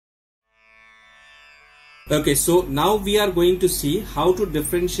Okay, so now we are going to see how to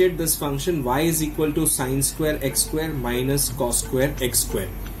differentiate this function y is equal to sine square x square minus cos square x square.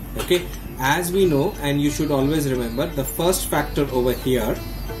 Okay, as we know, and you should always remember, the first factor over here,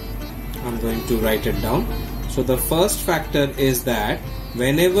 I'm going to write it down. So the first factor is that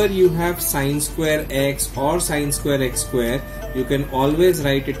whenever you have sine square x or sine square x square, you can always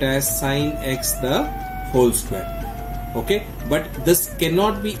write it as sine x the whole square. Okay, but this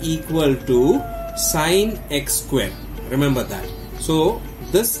cannot be equal to sine x square. Remember that. So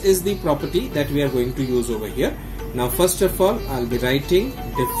this is the property that we are going to use over here. Now first of all, I'll be writing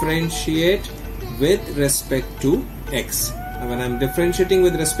differentiate with respect to x. Now when I'm differentiating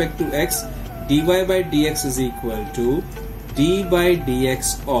with respect to x, dy by dx is equal to d by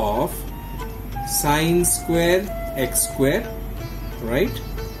dx of sine square x square, right,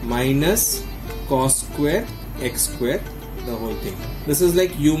 minus cos square x square, the whole thing. This is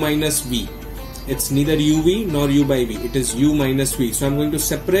like u minus v. It's neither uv nor u by v. It is u minus v. So I'm going to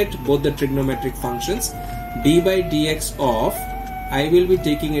separate both the trigonometric functions. D by dx of, I will be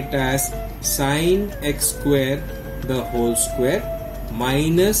taking it as sine x square the whole square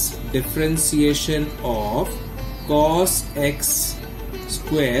minus differentiation of cos x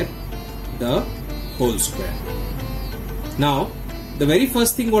square the whole square. Now the very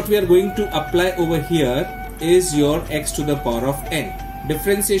first thing what we are going to apply over here is your x to the power of n.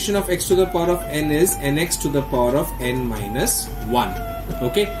 Differentiation of x to the power of n is nx to the power of n minus 1.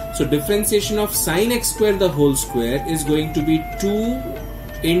 Okay, so differentiation of sine x square the whole square is going to be 2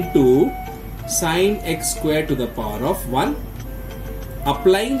 into sine x square to the power of 1.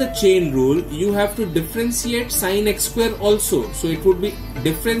 Applying the chain rule, you have to differentiate sine x square also. So it would be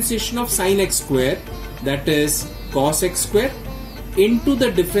differentiation of sine x square, that is cos x square, into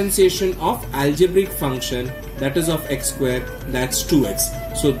the differentiation of algebraic function, that is of x square, that's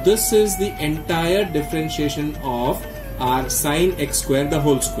 2x. So this is the entire differentiation of our sine x square the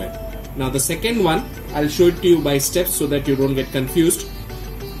whole square. Now the second one, I'll show it to you by steps so that you don't get confused.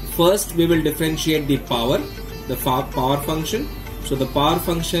 First we will differentiate the power, the power function. So the power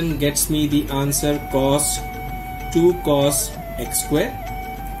function gets me the answer cos 2 cos x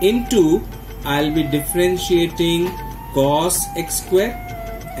square into, I'll be differentiating cos x square,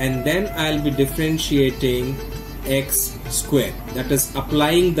 and then I'll be differentiating x square, that is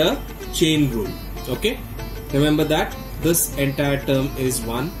applying the chain rule. Okay, remember that this entire term is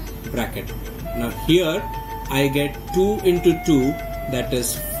one bracket. Now here I get 2 into 2, that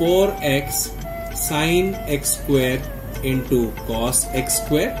is 4x sine x square into cos x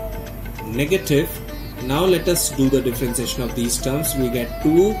square, negative. Now let us do the differentiation of these terms. We get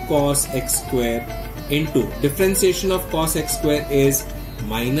 2 cos x square into, differentiation of cos x square is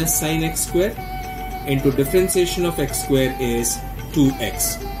minus sine x square, into differentiation of x square is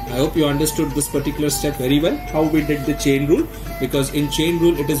 2x. I hope you understood this particular step very well, how we did the chain rule, because in chain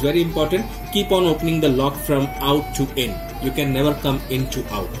rule it is very important, keep on opening the lock from out to in. You can never come in to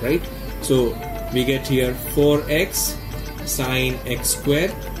out, right? So we get here 4x sine x square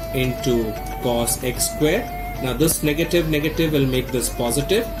into cos x square. Now this negative will make this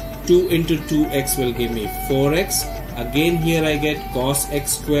positive. 2 into 2x will give me 4x. Again here I get cos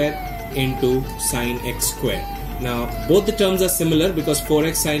x square into sine x square. Now both the terms are similar because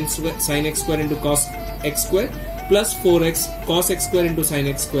 4x sine x square into cos x square plus 4x cos x square into sine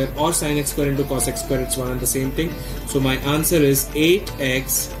x square or sine x square into cos x square, it's one and the same thing. So my answer is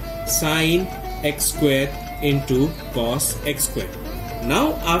 8x sine x square into cos x square.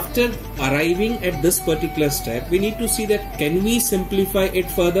 Now after arriving at this particular step, we need to see that can we simplify it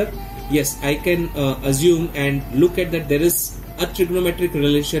further? Yes, I can assume and look at that there is a trigonometric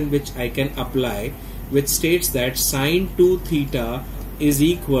relation which I can apply, which states that sine 2 theta is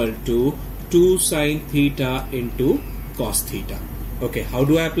equal to 2 sine theta into cos theta. Okay, how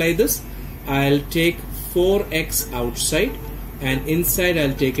do I apply this? I'll take 4x outside and inside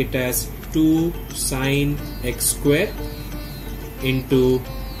I'll take it as 2 sine x square into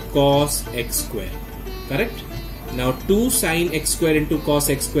cos x square, correct? Now 2 sine x square into cos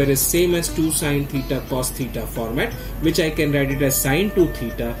x square is same as 2 sine theta cos theta format, which I can write it as sine 2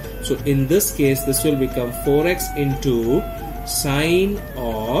 theta. So in this case this will become 4x into sine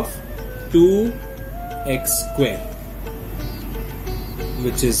of 2x square,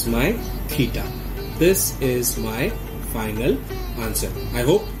 which is my theta. This is my final answer. I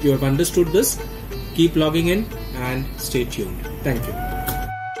hope you have understood this. Keep logging in and stay tuned. Thank you.